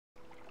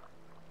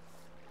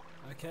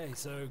Okay,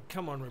 so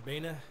come on,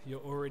 Rabina, you're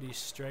already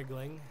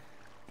straggling.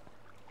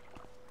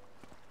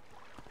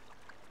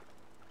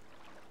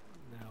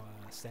 Now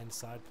stand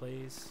aside,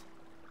 please.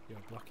 You're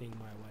blocking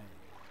my way.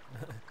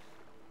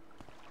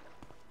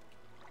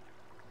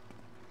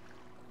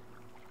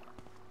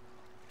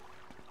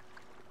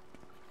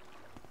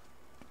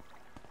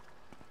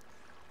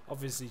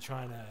 Obviously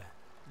trying to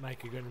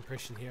make a good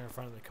impression here in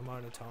front of the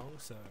kimono tong,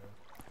 so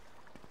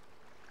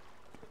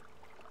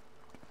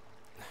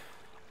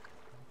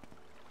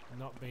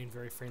not being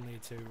very friendly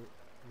to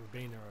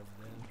Rabina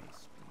over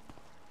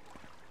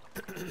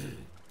there.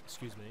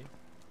 Excuse me.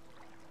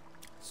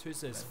 So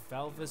who's this?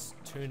 Falvis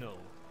Tunal.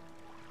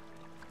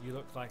 You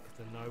look like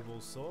the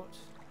noble sort.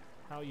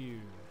 How are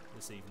you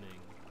this evening?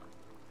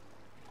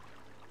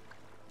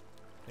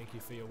 Thank you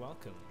for your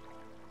welcome.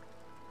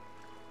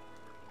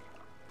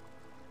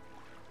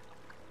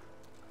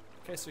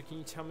 Okay, so can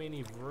you tell me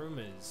any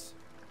rumors?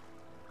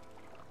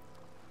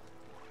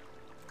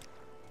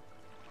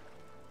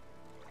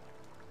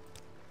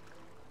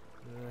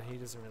 He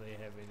doesn't really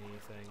have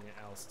anything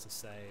else to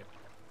say.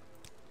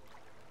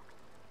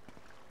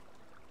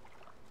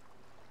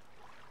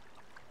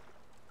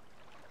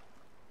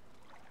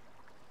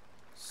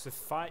 So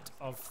fight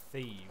of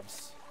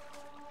thieves.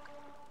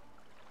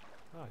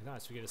 Oh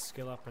nice, we get a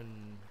skill up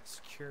in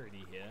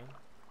security here.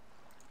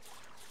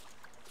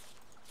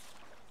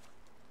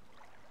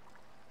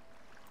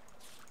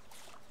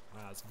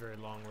 Wow, it's a very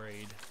long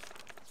read.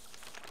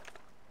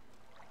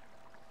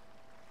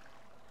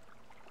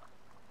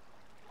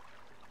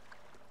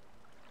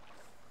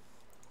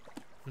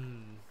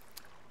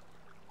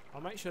 I'll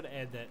make sure to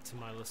add that to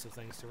my list of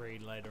things to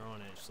read later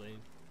on actually,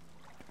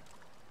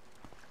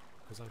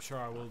 because I'm sure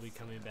I will be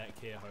coming back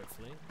here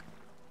hopefully.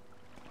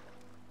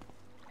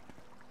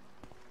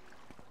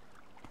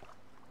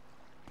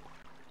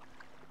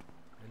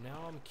 And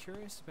now I'm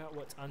curious about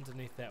what's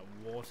underneath that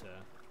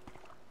water.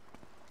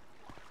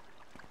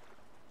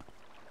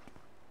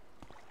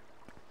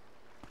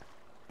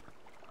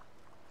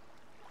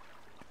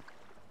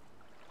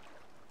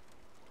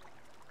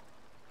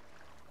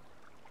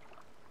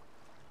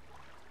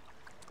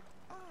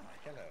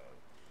 Hello.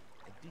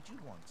 Did you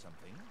want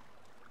something?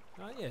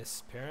 Oh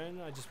yes,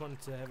 Perrin, I just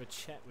wanted to have a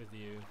chat with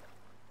you.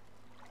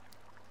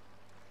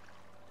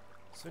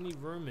 So any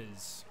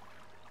rumors?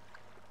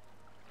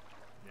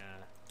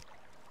 Nah.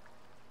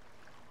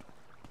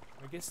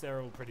 I guess they're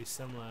all pretty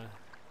similar.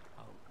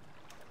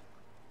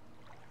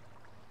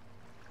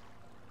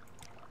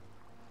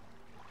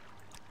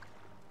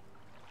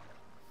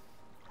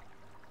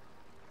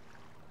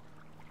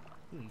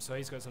 So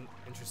he's got some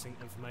interesting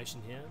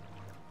information here.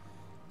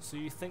 So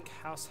you think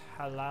House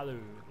Halalu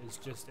is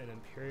just an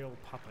imperial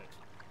puppet?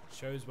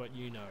 Shows what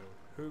you know.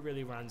 Who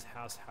really runs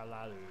House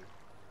Halalu?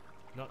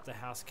 Not the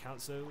House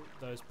Council.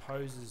 Those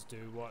posers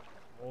do what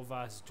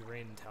Orvas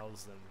Dren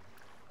tells them.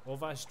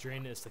 Orvas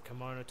Dren is the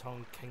Kimono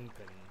Tong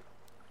kingpin.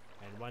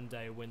 And one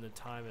day when the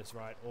time is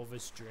right,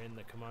 Orvas Dren,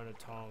 the Kimono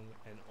Tong,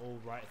 and all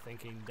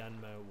right-thinking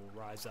Dunmer will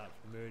rise up,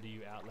 murder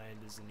you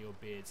outlanders in your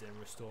beds, and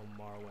restore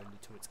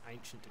Morrowind to its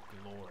ancient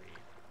glory.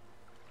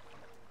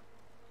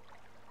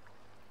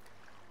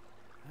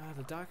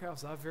 The Dark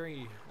Elves are a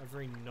very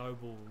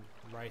noble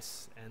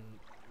race, and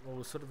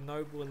well, sort of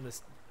noble in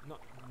this. Not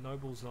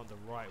noble's not the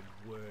right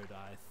word.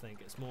 I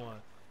think it's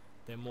more.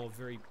 They're more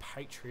very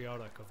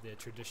patriotic of their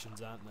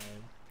traditions, aren't they?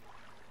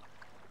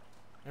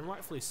 And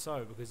rightfully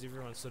so, because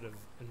everyone's sort of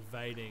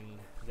invading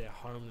their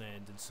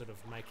homeland and sort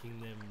of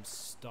making them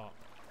stop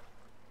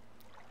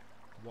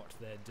what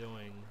they're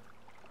doing.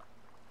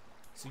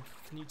 So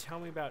can you tell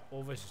me about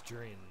Orvas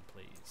Dren,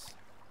 please?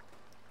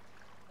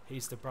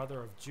 He's the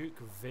brother of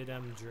Duke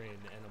Vedam Dren,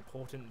 an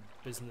important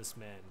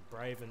businessman,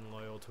 brave and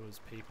loyal to his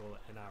people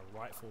and our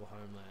rightful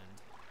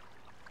homeland.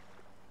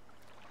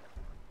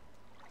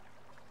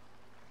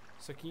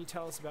 So can you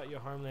tell us about your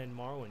homeland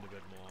Morrowind a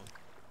bit more?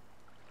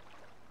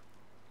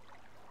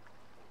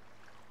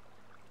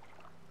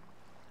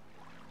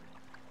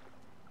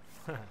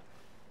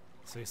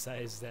 So he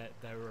says that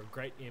they were a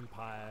great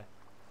empire,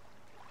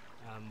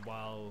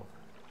 while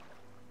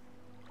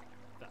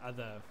the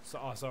other... So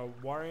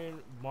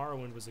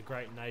Morrowind was a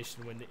great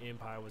nation when the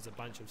empire was a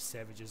bunch of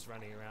savages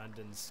running around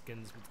in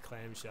skins with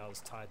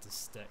clamshells tied to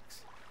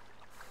sticks.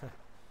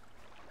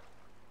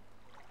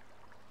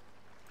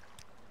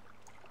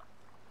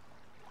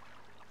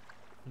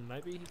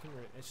 Maybe he can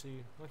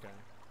actually... Okay.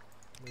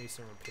 Maybe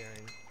some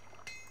repairing.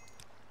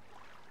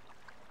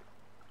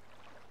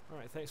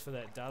 Alright, thanks for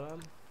that,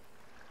 Dalam.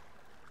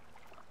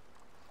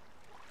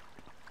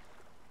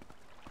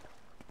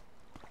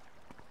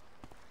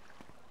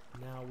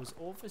 Now, was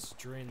Orvas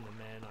Dren the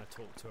man I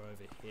talked to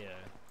over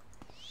here?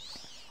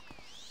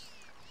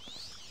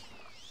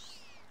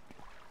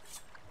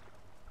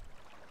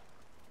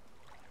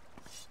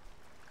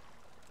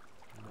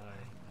 No.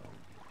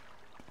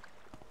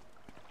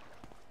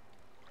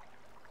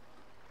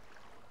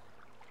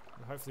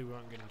 Well, hopefully we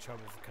won't get in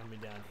trouble for coming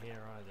down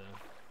here either.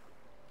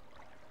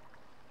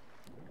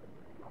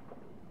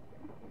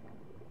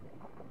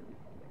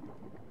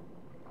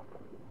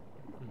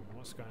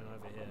 What's going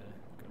over here?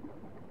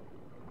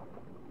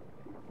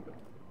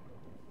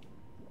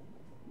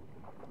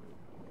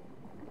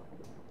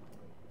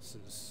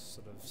 This is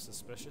sort of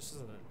suspicious,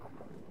 isn't it?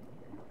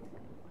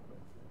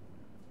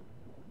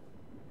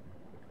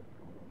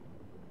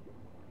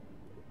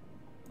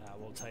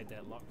 We'll take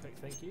that lockpick,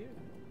 thank you.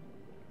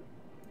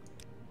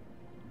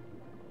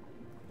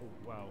 Oh,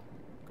 wow.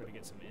 Gotta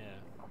get some air.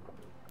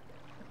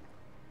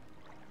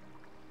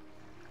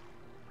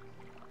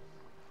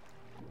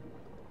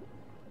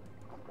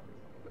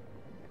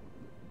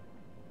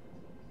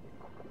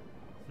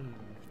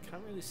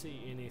 Can't really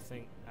see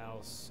anything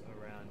else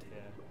around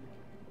here.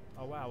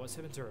 Oh wow, what's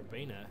happened to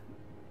Rabina?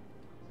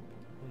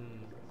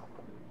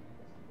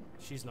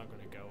 She's not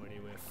going to go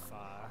anywhere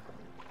far.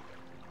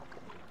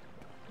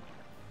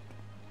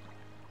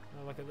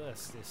 Oh, look at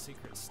this. There's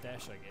secret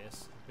stash, I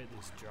guess. I bet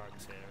there's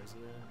drugs here,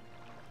 isn't there?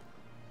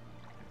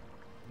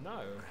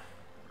 No.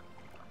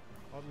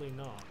 Oddly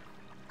not.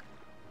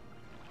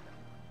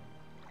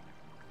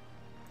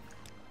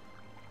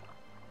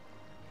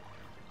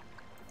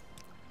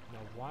 Now,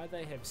 why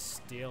they have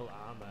steel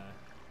armor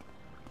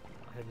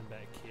hidden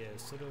back here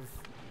is sort of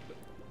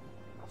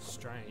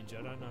strange.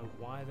 I don't know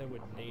why they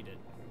would need it.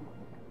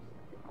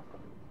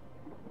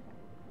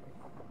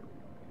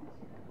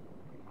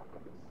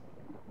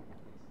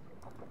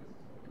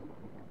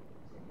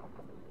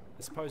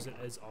 I suppose it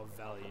is of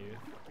value.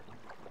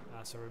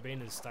 So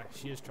Rabina's stuck.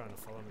 She is trying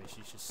to follow me.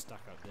 She's just stuck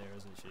up there,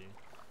 isn't she?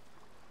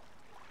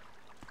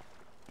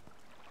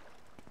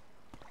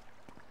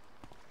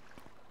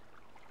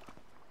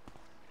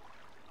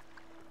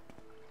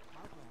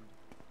 Outland,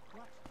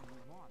 what do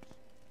you want?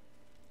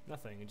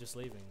 Nothing. Just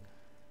leaving.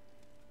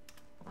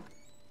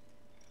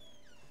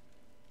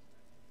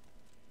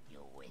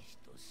 You wish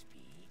to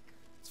speak?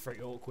 It's very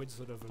awkward,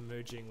 sort of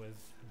emerging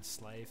with a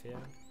slave here.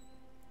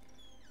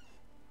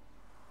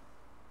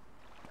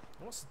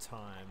 What's the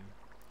time?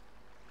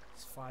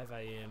 It's 5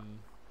 AM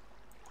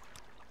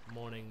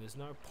morning. There's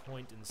no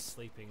point in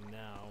sleeping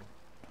now.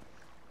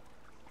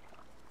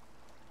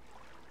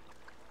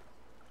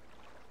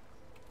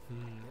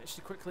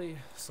 Actually quickly,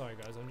 sorry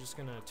guys, I'm just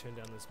gonna turn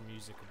down this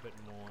music a bit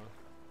more.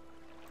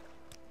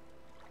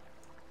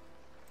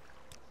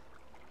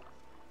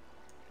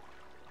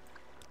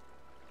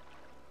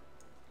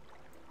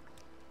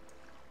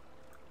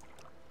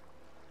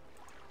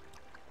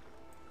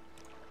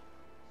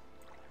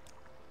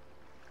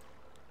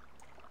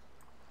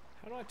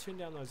 How do I turn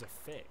down those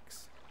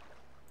effects?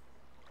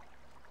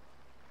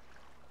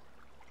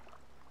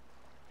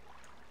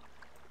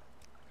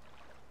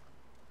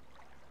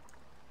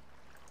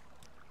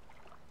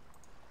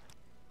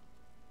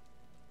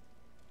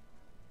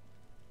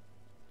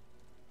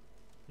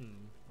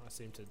 I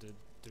seem to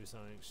do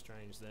something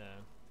strange there.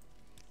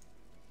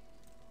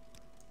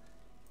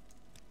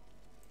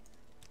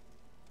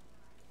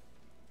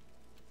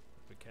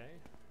 Okay.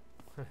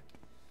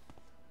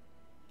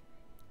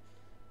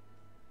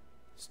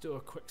 Let's do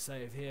a quick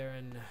save here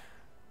and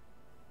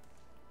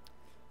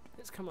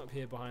let's come up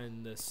here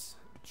behind this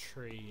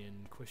tree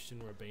and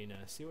question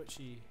Rabina. See what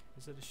she...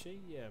 Is it a she?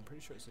 Yeah, I'm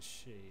pretty sure it's a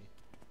she.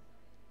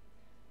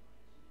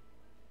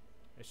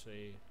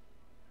 Actually...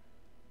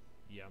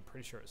 Yeah, I'm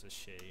pretty sure it's a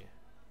she.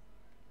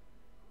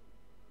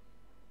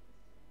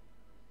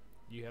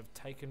 You have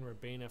taken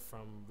Rabina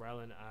from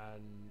Ralin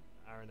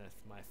Araneth.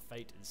 My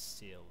fate is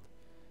sealed.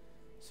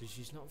 So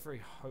she's not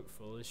very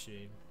hopeful, is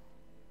she?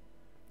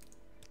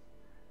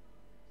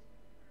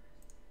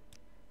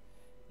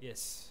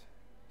 Yes.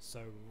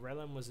 So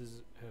Ralin was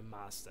her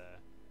master,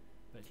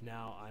 but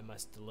now I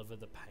must deliver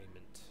the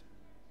payment.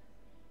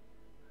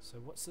 So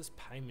what's this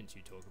payment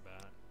you talk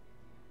about?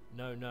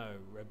 No,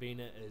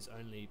 Rabina is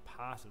only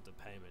part of the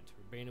payment.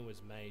 Rabina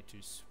was made to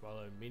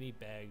swallow many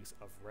bags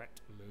of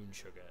racked moon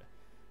sugar.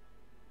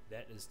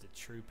 That is the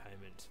true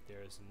payment.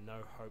 There is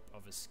no hope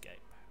of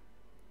escape.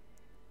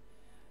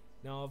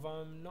 Now, if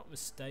I'm not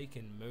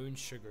mistaken, moon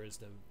sugar is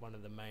one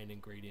of the main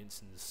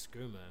ingredients in the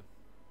skooma.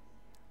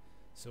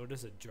 So it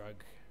is a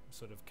drug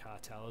sort of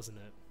cartel, isn't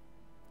it?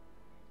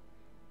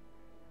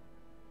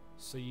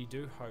 So you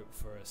do hope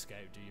for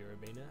escape, do you,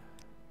 Rabina?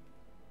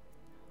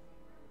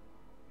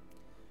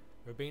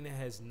 Rabina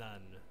has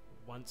none.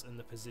 Once in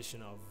the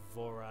possession of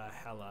Vora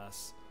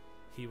Hellas,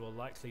 he will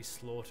likely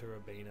slaughter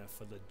Rabina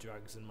for the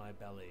drugs in my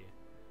belly.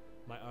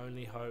 My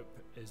only hope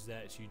is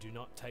that you do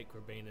not take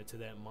Rabina to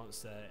that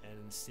monster and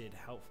instead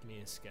help me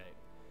escape.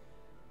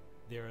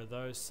 There are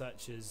those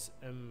such as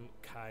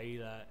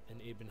Kaila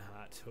and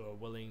Ebonheart who are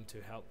willing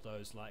to help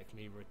those like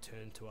me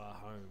return to our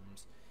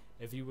homes.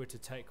 If you were to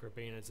take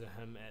Rabina to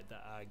him at the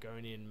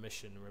Argonian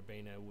mission,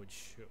 Rabina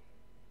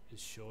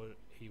is sure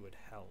he would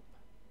help.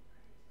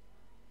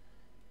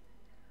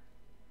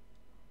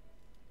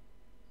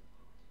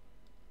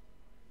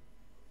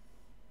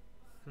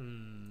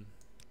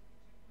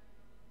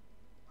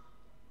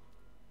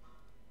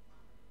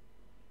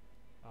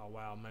 Oh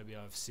wow, maybe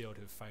I've sealed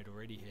her fate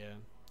already here.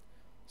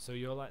 So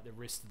you're like the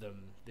rest of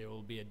them. There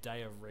will be a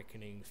day of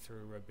reckoning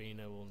through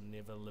Rabina will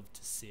never live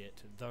to see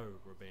it. Though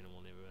Rabina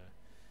will never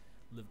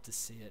live to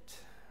see it.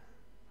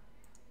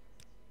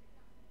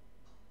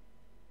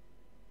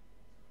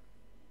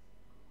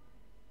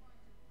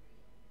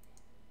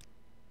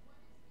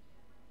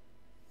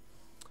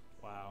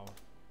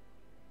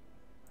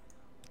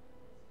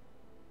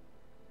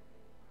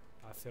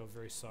 feel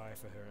very sorry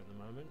for her at the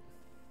moment.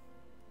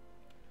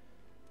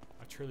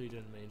 I truly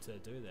didn't mean to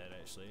do that,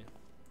 actually.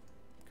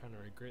 Kind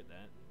of regret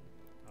that.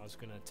 I was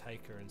going to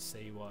take her and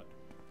see what...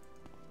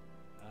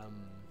 I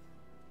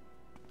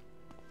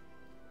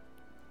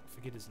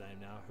forget his name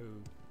now,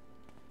 who...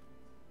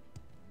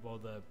 Well,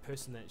 the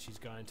person that she's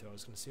going to, I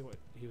was going to see what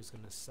he was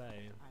going to say.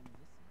 I'm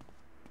listening.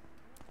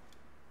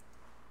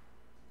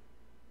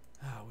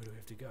 Ah, where do we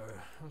have to go?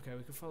 Okay,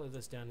 we can follow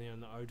this down there,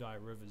 and the Odai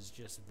River's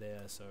just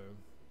there, so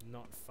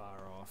not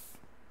far off.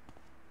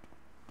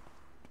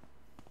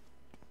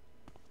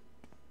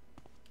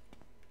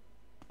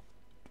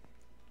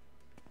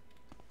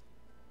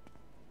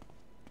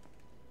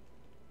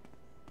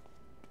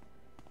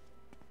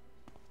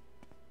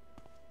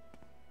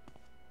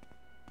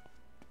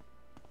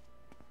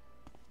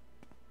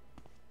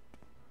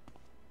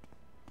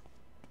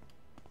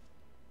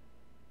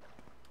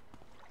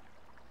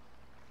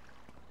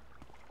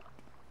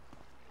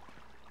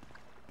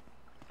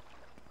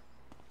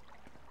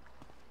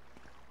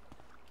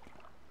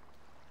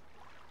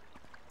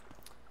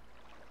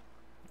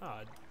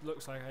 Ah, it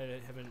looks like I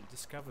haven't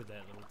discovered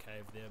that little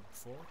cave there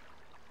before.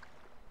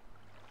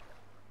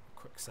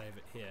 Quick save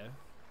it here.